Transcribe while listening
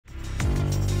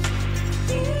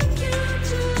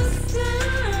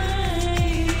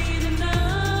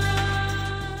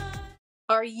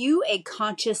Are you a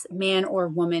conscious man or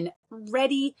woman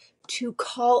ready to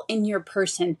call in your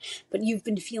person, but you've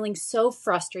been feeling so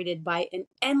frustrated by an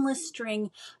endless string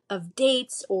of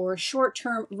dates or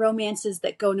short-term romances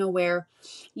that go nowhere?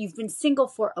 You've been single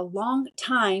for a long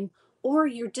time, or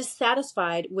you're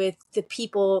dissatisfied with the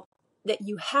people that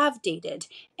you have dated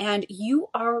and you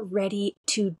are ready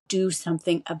to do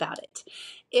something about it.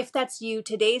 If that's you,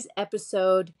 today's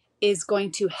episode is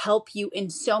going to help you in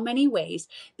so many ways,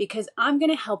 because I'm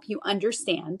going to help you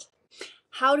understand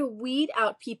how to weed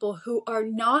out people who are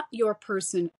not your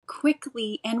person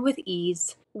quickly and with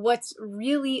ease, what's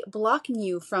really blocking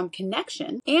you from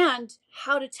connection, and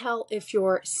how to tell if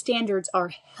your standards are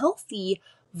healthy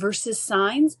versus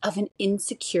signs of an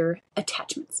insecure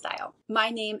attachment style.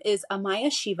 My name is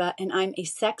Amaya Shiva, and I'm a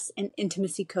sex and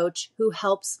intimacy coach who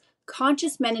helps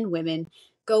conscious men and women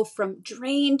go from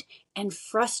drained and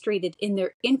frustrated in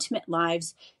their intimate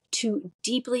lives to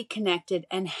deeply connected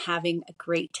and having a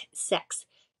great sex.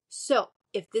 So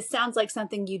if this sounds like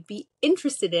something you'd be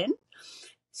interested in,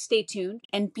 stay tuned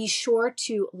and be sure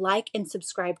to like and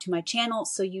subscribe to my channel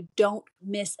so you don't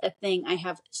miss a thing. I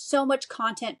have so much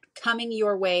content coming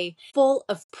your way, full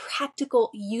of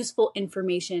practical, useful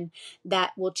information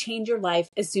that will change your life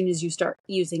as soon as you start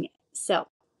using it. So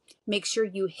make sure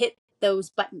you hit those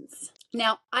buttons.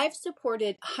 Now, I've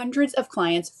supported hundreds of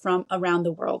clients from around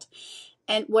the world,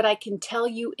 and what I can tell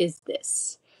you is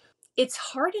this. It's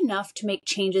hard enough to make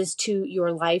changes to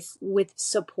your life with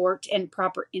support and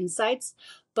proper insights,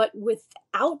 but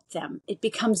without them, it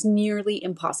becomes nearly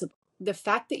impossible. The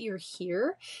fact that you're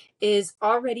here is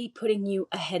already putting you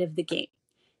ahead of the game.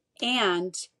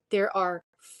 And there are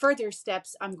further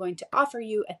steps I'm going to offer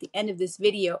you at the end of this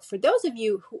video for those of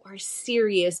you who are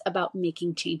serious about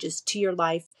making changes to your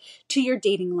life, to your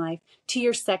dating life, to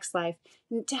your sex life,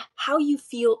 and to how you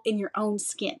feel in your own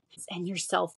skin and your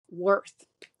self-worth.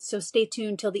 So stay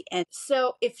tuned till the end.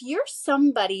 So if you're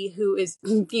somebody who is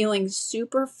feeling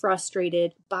super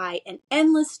frustrated by an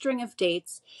endless string of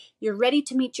dates, you're ready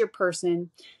to meet your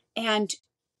person, and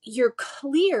you're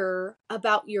clear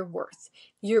about your worth.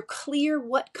 You're clear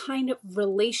what kind of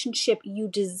relationship you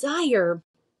desire,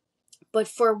 but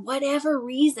for whatever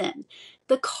reason,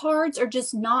 the cards are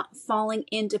just not falling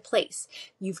into place.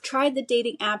 You've tried the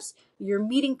dating apps, you're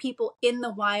meeting people in the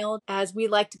wild, as we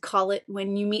like to call it,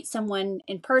 when you meet someone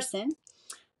in person.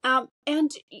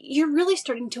 And you're really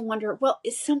starting to wonder, well,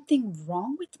 is something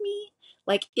wrong with me?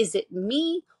 Like, is it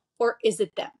me or is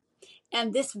it them?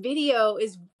 And this video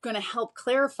is going to help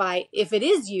clarify if it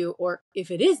is you or if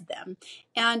it is them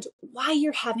and why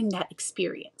you're having that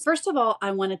experience. First of all,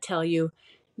 I want to tell you,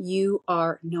 you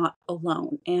are not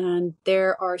alone. And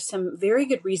there are some very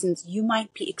good reasons you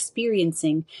might be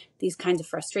experiencing these kinds of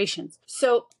frustrations.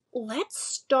 So let's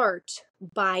start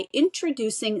by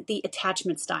introducing the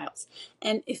attachment styles.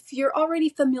 And if you're already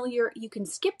familiar, you can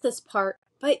skip this part,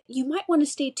 but you might want to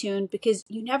stay tuned because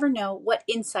you never know what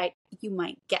insight you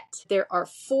might get. There are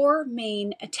 4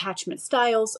 main attachment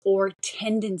styles or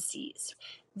tendencies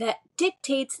that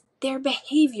dictates their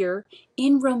behavior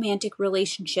in romantic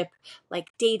relationship, like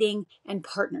dating and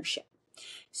partnership.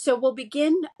 So we'll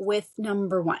begin with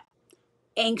number 1,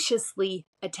 anxiously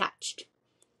attached.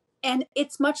 And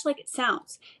it's much like it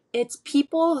sounds. It's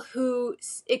people who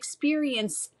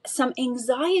experience some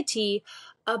anxiety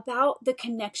about the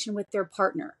connection with their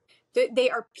partner. They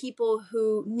are people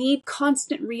who need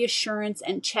constant reassurance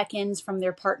and check-ins from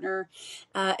their partner.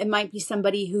 It might be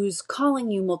somebody who's calling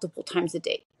you multiple times a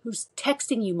day, who's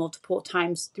texting you multiple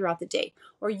times throughout the day,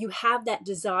 or you have that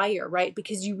desire, right?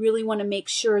 Because you really want to make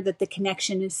sure that the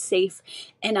connection is safe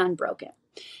and unbroken.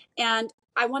 And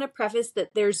I want to preface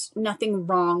that there's nothing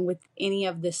wrong with any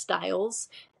of the styles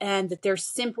and that they're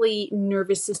simply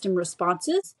nervous system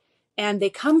responses. And they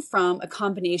come from a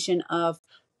combination of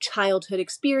childhood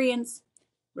experience,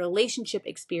 relationship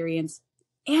experience,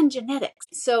 and genetics.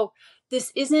 So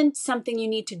this isn't something you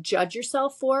need to judge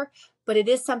yourself for, but it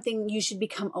is something you should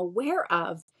become aware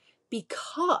of,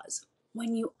 because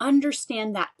when you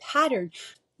understand that pattern,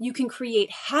 you can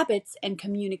create habits and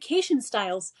communication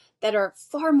styles that are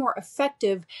far more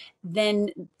effective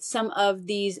than some of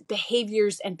these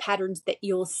behaviors and patterns that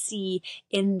you'll see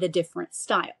in the different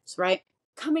styles, right?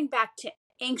 Coming back to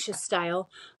anxious style,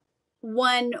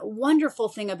 one wonderful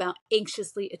thing about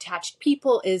anxiously attached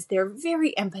people is they're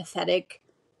very empathetic.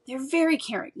 They're very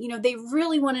caring. You know, they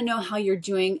really want to know how you're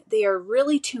doing. They are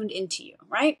really tuned into you,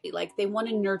 right? Like they want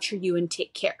to nurture you and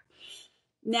take care.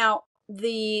 Now,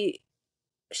 the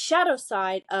shadow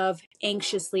side of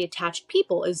anxiously attached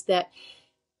people is that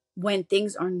when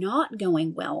things are not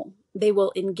going well, they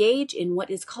will engage in what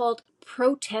is called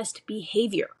protest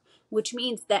behavior, which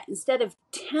means that instead of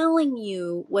telling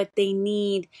you what they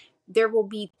need, there will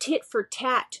be tit for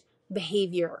tat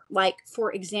behavior. Like,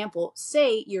 for example,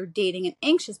 say you're dating an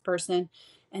anxious person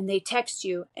and they text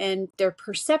you and their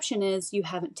perception is you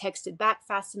haven't texted back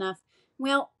fast enough.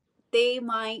 Well, they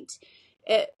might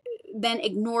then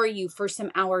ignore you for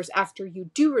some hours after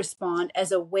you do respond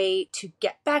as a way to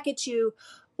get back at you,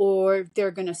 or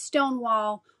they're going to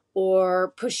stonewall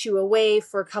or push you away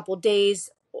for a couple days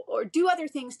or do other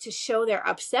things to show they're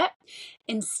upset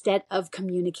instead of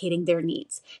communicating their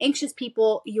needs. Anxious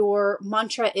people, your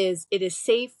mantra is, it is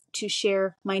safe to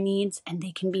share my needs and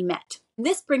they can be met.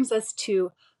 This brings us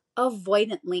to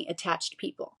avoidantly attached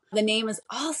people. The name is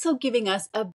also giving us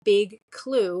a big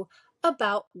clue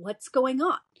about what's going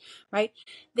on, right?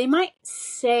 They might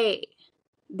say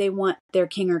they want their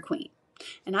king or queen.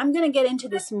 And I'm going to get into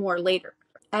this more later,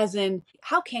 as in,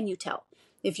 how can you tell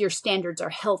if your standards are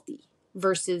healthy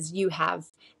versus you have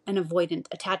an avoidant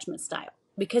attachment style?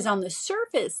 Because on the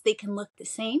surface, they can look the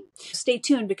same. Stay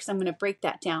tuned because I'm going to break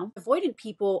that down. Avoidant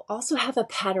people also have a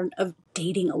pattern of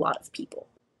dating a lot of people.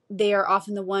 They are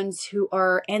often the ones who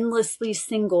are endlessly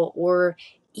single, or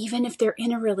even if they're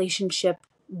in a relationship,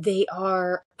 they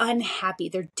are unhappy,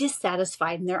 they're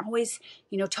dissatisfied, and they're always,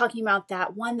 talking about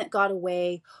that one that got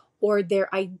away or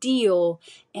their ideal,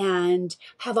 and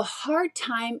have a hard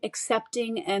time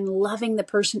accepting and loving the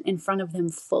person in front of them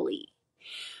fully.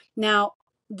 Now,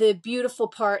 the beautiful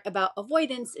part about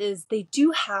avoidance is they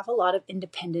do have a lot of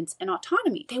independence and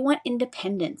autonomy. They want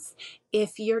independence.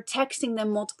 If you're texting them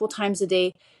multiple times a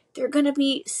day, they're going to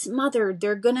be smothered.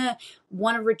 They're going to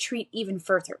want to retreat even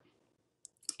further.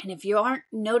 And if you aren't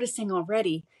noticing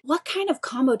already, what kind of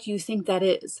combo do you think that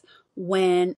is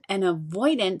when an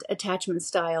avoidant attachment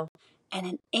style and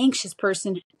an anxious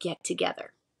person get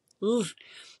together? Oof.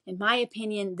 In my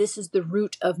opinion, this is the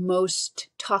root of most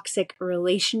toxic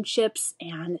relationships,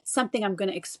 and it's something I'm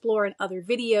going to explore in other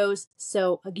videos.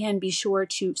 So again, be sure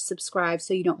to subscribe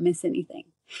so you don't miss anything.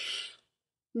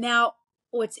 Now,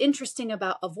 what's interesting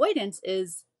about avoidance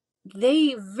is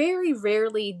they very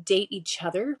rarely date each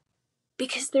other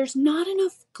because there's not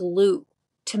enough glue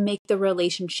to make the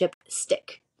relationship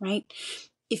stick, right?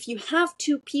 If you have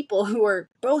two people who are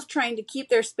both trying to keep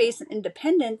their space and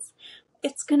independence,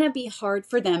 it's going to be hard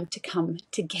for them to come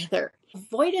together.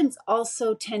 Avoidants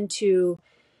also tend to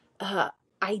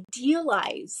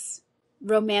idealize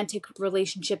romantic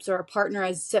relationships or a partner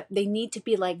as they need to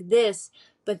be like this,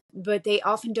 but they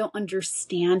often don't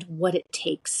understand what it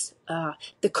takes,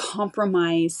 the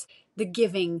compromise, the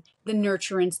giving, the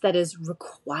nurturance that is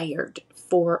required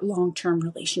for long-term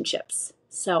relationships.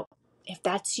 So if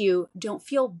that's you, don't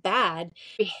feel bad.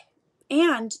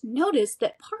 And notice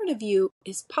that part of you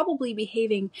is probably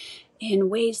behaving in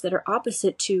ways that are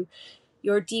opposite to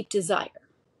your deep desire,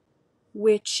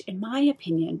 which, in my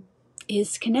opinion,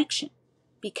 is connection,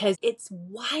 because it's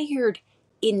wired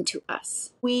into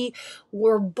us. We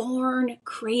were born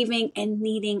craving and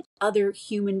needing other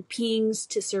human beings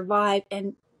to survive,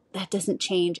 and that doesn't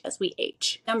change as we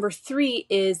age. Number 3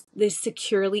 is the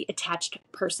securely attached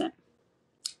person.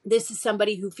 This is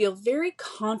somebody who feels very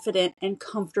confident and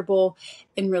comfortable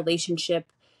in relationship.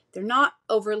 They're not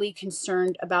overly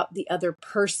concerned about the other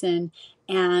person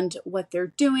and what they're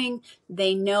doing.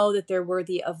 They know that they're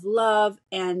worthy of love,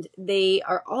 and they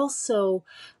are also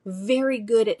very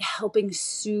good at helping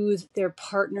soothe their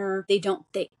partner. They don't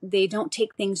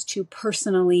take things too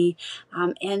personally,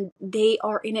 and they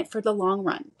are in it for the long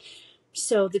run.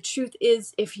 So the truth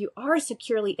is, if you are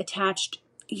securely attached,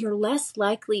 you're less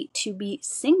likely to be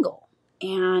single.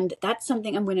 And that's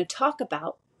something I'm going to talk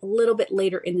about a little bit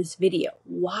later in this video,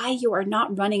 why you are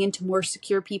not running into more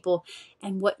secure people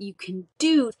and what you can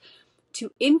do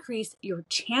to increase your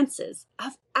chances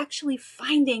of actually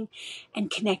finding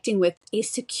and connecting with a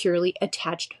securely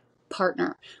attached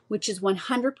partner, which is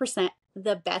 100%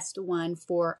 the best one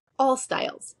for all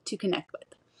styles to connect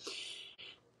with.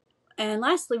 And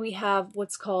lastly, we have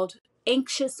what's called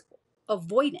anxious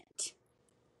avoidant,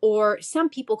 or some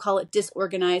people call it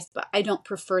disorganized, but I don't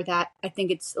prefer that. I think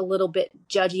it's a little bit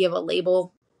judgy of a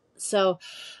label. So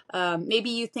maybe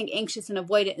you think anxious and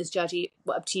avoidant is judgy,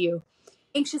 well, up to you.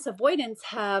 Anxious avoidants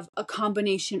have a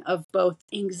combination of both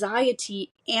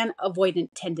anxiety and avoidant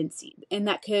tendency, and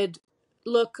that could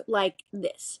look like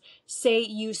this. Say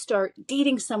you start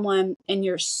dating someone and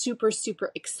you're super,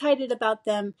 super excited about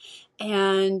them,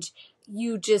 and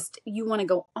you want to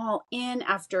go all in.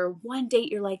 After one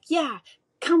date, you're like, yeah,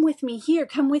 come with me here,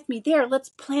 come with me there. Let's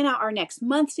plan out our next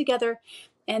month together.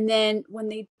 And then when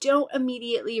they don't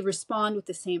immediately respond with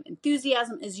the same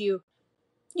enthusiasm as you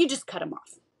just cut them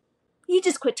off. You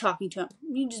just quit talking to them.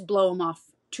 You just blow them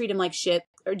off, treat them like shit,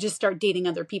 or just start dating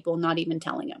other people, not even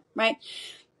telling them, right?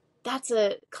 That's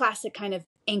a classic kind of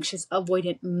anxious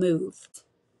avoidant move.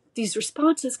 These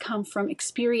responses come from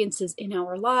experiences in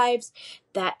our lives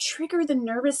that trigger the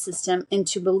nervous system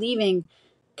into believing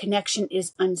connection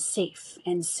is unsafe.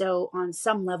 And so on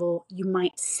some level, you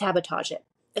might sabotage it,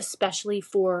 especially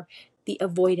for the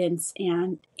avoidance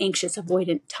and anxious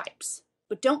avoidant types.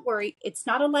 But don't worry, it's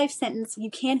not a life sentence. You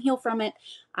can heal from it.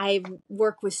 I've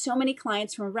worked with so many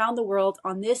clients from around the world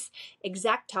on this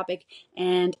exact topic,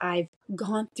 and I've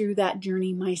gone through that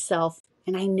journey myself,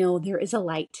 and I know there is a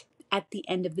light at the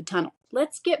end of the tunnel.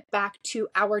 Let's get back to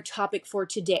our topic for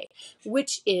today,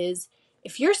 which is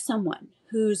if you're someone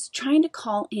who's trying to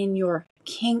call in your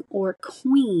king or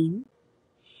queen,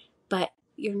 but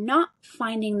you're not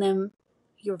finding them,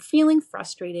 you're feeling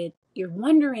frustrated, you're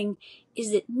wondering,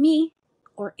 is it me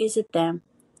or is it them?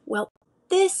 Well,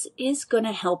 this is going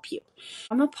to help you.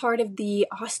 I'm a part of the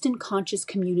Austin Conscious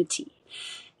community,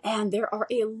 and there are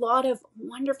a lot of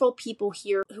wonderful people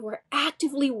here who are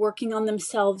actively working on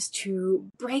themselves to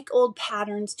break old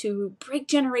patterns, to break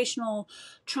generational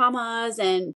traumas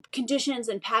and conditions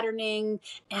and patterning,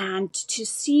 and to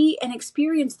see and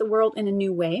experience the world in a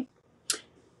new way.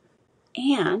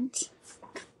 And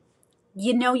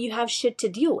you know you have shit to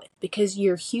deal with because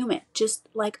you're human, just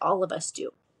like all of us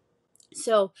do.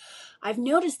 So I've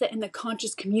noticed that in the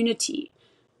conscious community,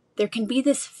 there can be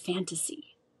this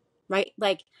fantasy, right?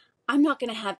 Like, I'm not going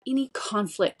to have any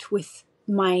conflict with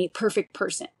my perfect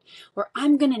person, or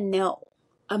I'm going to know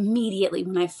immediately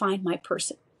when I find my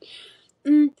person.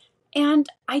 And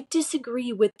I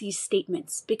disagree with these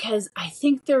statements because I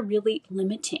think they're really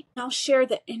limiting. I'll share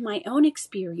that in my own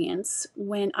experience,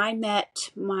 when I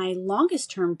met my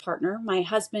longest term partner, my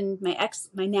husband,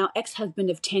 my now ex-husband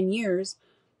of 10 years,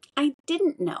 I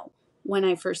didn't know when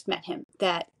I first met him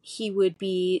that he would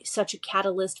be such a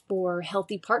catalyst for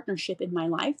healthy partnership in my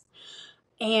life.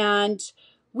 And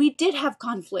we did have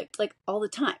conflict like all the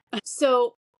time.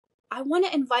 So I want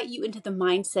to invite you into the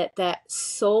mindset that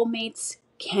soulmates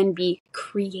can be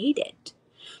created.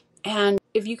 And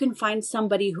if you can find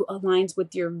somebody who aligns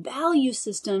with your value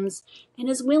systems and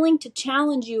is willing to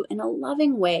challenge you in a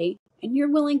loving way, and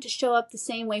you're willing to show up the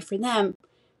same way for them,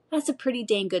 that's a pretty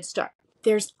dang good start.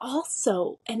 There's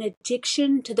also an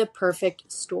addiction to the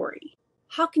perfect story.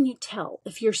 How can you tell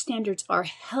if your standards are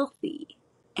healthy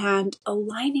and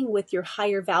aligning with your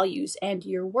higher values and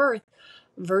your worth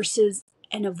versus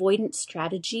an avoidant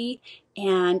strategy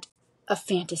and a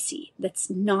fantasy that's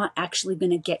not actually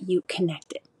going to get you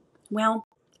connected? Well,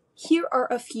 here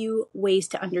are a few ways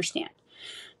to understand.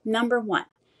 Number one,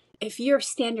 if your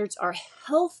standards are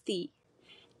healthy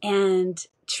and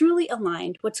truly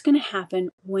aligned, what's going to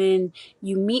happen when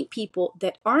you meet people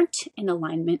that aren't in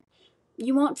alignment?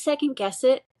 You won't second guess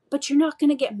it, but you're not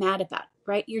going to get mad about it,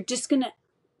 right? You're just going to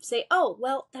say, oh,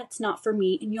 well, that's not for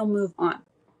me, and you'll move on.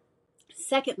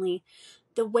 Secondly,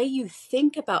 the way you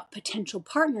think about potential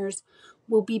partners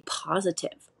will be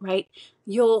positive, right?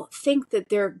 You'll think that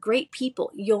they're great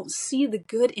people. You'll see the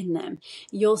good in them.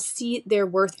 You'll see their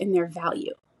worth and their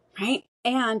value, right?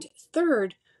 And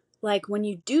third, like when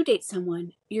you do date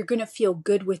someone, you're going to feel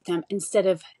good with them instead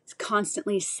of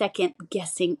constantly second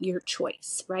guessing your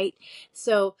choice, right?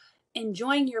 So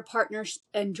enjoying your partnership,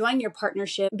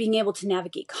 being able to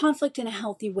navigate conflict in a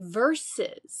healthy way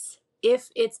versus if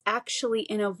it's actually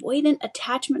an avoidant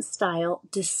attachment style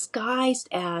disguised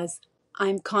as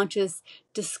I'm conscious,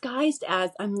 disguised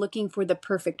as I'm looking for the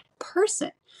perfect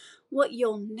person, what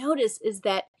you'll notice is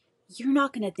that you're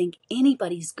not going to think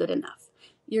anybody's good enough.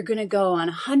 You're going to go on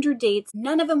 100 dates.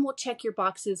 None of them will check your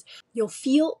boxes. You'll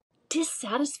feel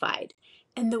dissatisfied.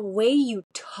 And the way you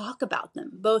talk about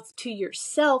them, both to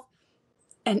yourself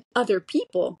and other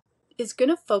people, is going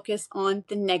to focus on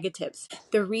the negatives,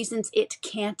 the reasons it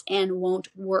can't and won't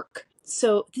work.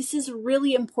 So this is a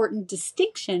really important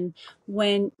distinction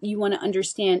when you want to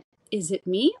understand, is it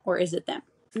me or is it them?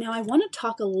 Now I want to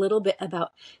talk a little bit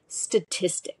about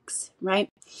statistics, right?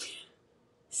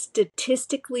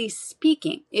 Statistically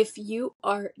speaking, if you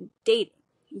are dating,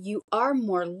 you are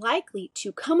more likely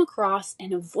to come across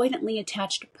an avoidantly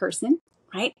attached person,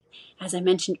 right? As I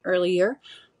mentioned earlier,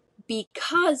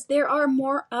 because there are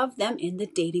more of them in the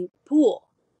dating pool.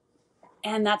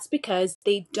 And that's because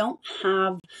they don't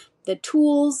have the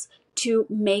tools to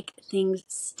make things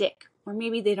stick. Or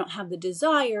maybe they don't have the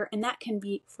desire, and that can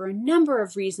be for a number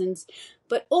of reasons,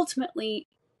 but ultimately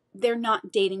they're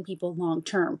not dating people long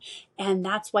term. And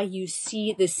that's why you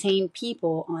see the same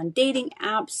people on dating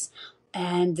apps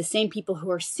and the same people who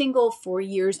are single for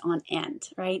years on end,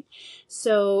 right?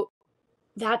 So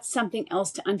that's something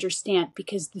else to understand,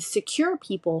 because the secure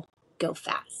people go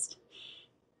fast.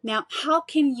 Now, how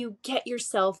can you get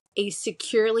yourself a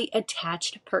securely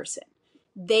attached person?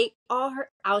 They are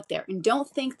out there, and don't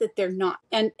think that they're not.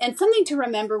 And something to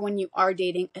remember when you are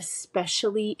dating,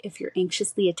 especially if you're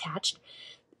anxiously attached,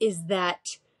 is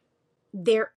that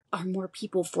there are more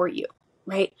people for you,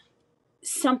 right?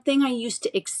 Something I used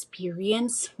to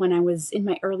experience when I was in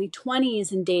my early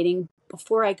 20s and dating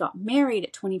before I got married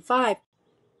at 25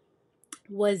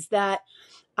 was that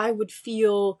I would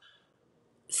feel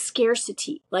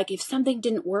scarcity. Like if something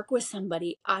didn't work with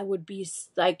somebody, I would be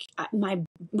like,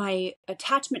 my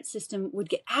attachment system would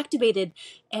get activated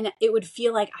and it would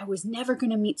feel like I was never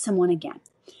going to meet someone again.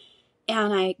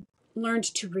 And I learned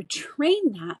to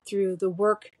retrain that through the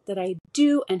work that I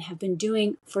do and have been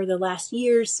doing for the last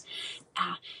years.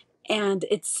 And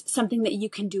it's something that you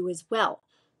can do as well.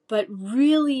 But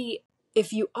really,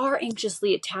 if you are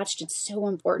anxiously attached, it's so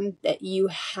important that you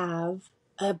have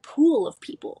a pool of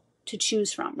people to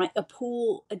choose from, right?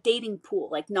 A dating pool,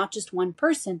 like not just one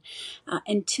person,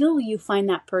 until you find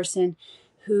that person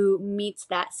who meets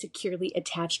that securely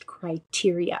attached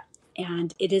criteria.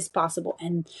 And it is possible.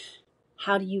 And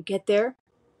how do you get there?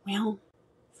 Well,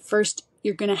 first,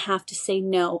 you're going to have to say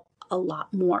no a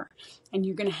lot more. And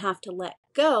you're going to have to let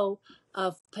go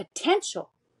of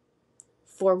potential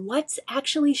for what's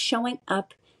actually showing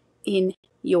up in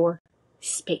your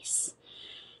space.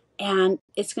 And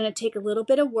it's going to take a little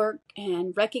bit of work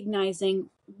and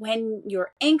recognizing when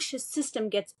your anxious system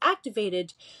gets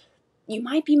activated, you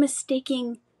might be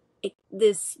mistaking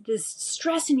this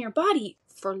stress in your body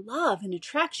for love and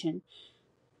attraction,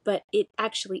 but it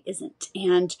actually isn't.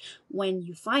 And when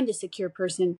you find a secure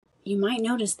person, you might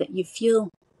notice that you feel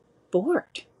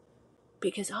bored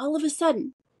because all of a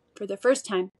sudden, for the first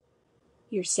time,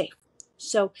 you're safe.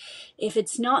 So if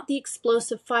it's not the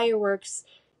explosive fireworks,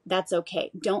 that's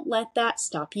okay. Don't let that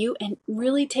stop you and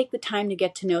really take the time to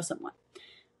get to know someone.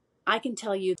 I can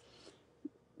tell you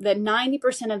that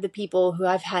 90% of the people who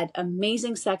I've had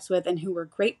amazing sex with and who were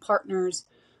great partners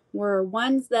were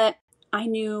ones that I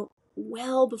knew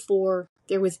well before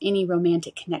there was any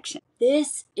romantic connection.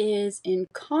 This is in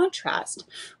contrast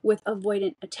with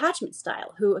avoidant attachment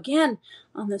style, who again,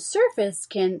 on the surface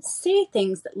can say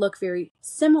things that look very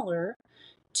similar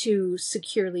to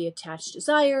securely attached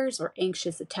desires or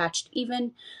anxious attached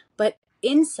even, but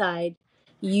inside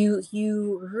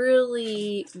you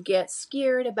really get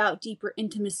scared about deeper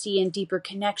intimacy and deeper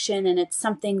connection, and it's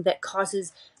something that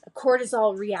causes a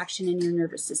cortisol reaction in your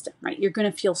nervous system, right? You're going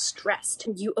to feel stressed.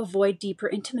 You avoid deeper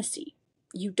intimacy.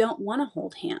 You don't want to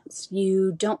hold hands.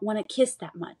 You don't want to kiss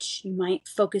that much. You might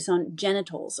focus on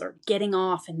genitals or getting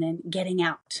off and then getting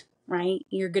out, right?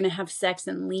 You're going to have sex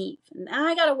and leave. And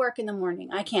I got to work in the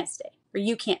morning. I can't stay, or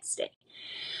you can't stay.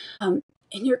 And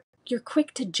you're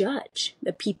quick to judge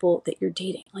the people that you're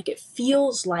dating. Like it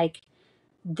feels like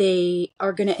they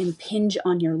are going to impinge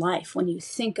on your life when you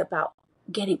think about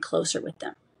getting closer with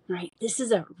them, right? This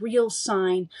is a real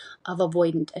sign of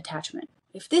avoidant attachment.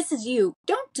 If this is you,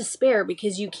 don't despair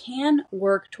because you can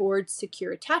work towards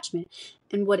secure attachment.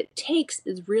 And what it takes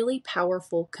is really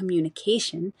powerful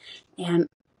communication and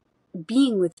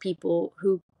being with people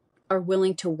who are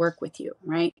willing to work with you,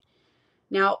 right?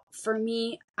 Now, for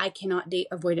me, I cannot date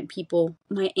avoidant people.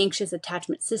 My anxious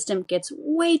attachment system gets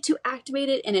way too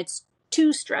activated and it's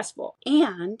too stressful.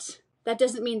 And that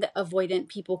doesn't mean that avoidant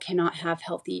people cannot have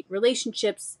healthy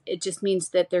relationships. It just means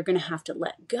that they're going to have to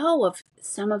let go of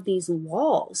some of these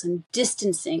walls and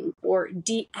distancing or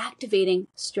deactivating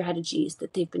strategies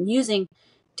that they've been using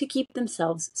to keep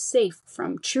themselves safe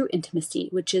from true intimacy,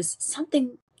 which is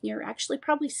something you're actually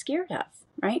probably scared of,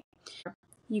 right?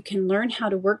 You can learn how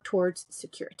to work towards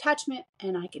secure attachment,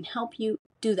 and I can help you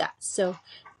do that. So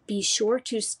be sure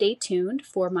to stay tuned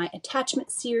for my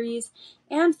attachment series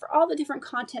and for all the different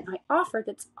content I offer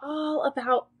that's all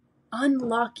about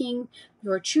unlocking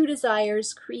your true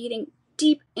desires, creating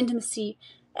deep intimacy,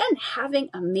 and having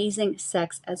amazing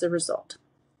sex as a result.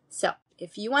 So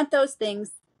if you want those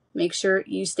things, make sure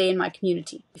you stay in my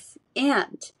community.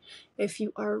 And if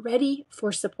you are ready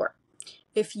for support,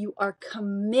 if you are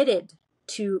committed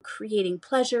to creating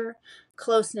pleasure,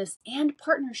 closeness, and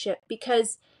partnership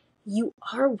because you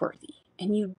are worthy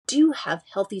and you do have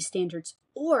healthy standards,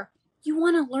 or you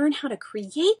want to learn how to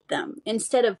create them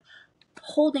instead of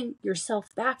holding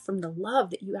yourself back from the love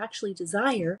that you actually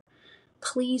desire,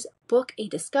 please book a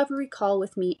discovery call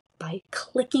with me by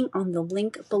clicking on the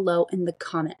link below in the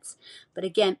comments. But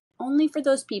again, only for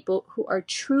those people who are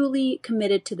truly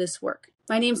committed to this work.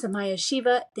 My name's Amaya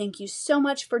Shiva. Thank you so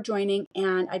much for joining,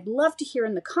 and I'd love to hear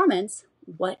in the comments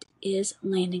what is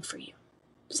landing for you.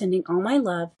 Sending all my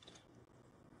love,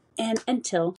 and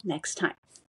until next time.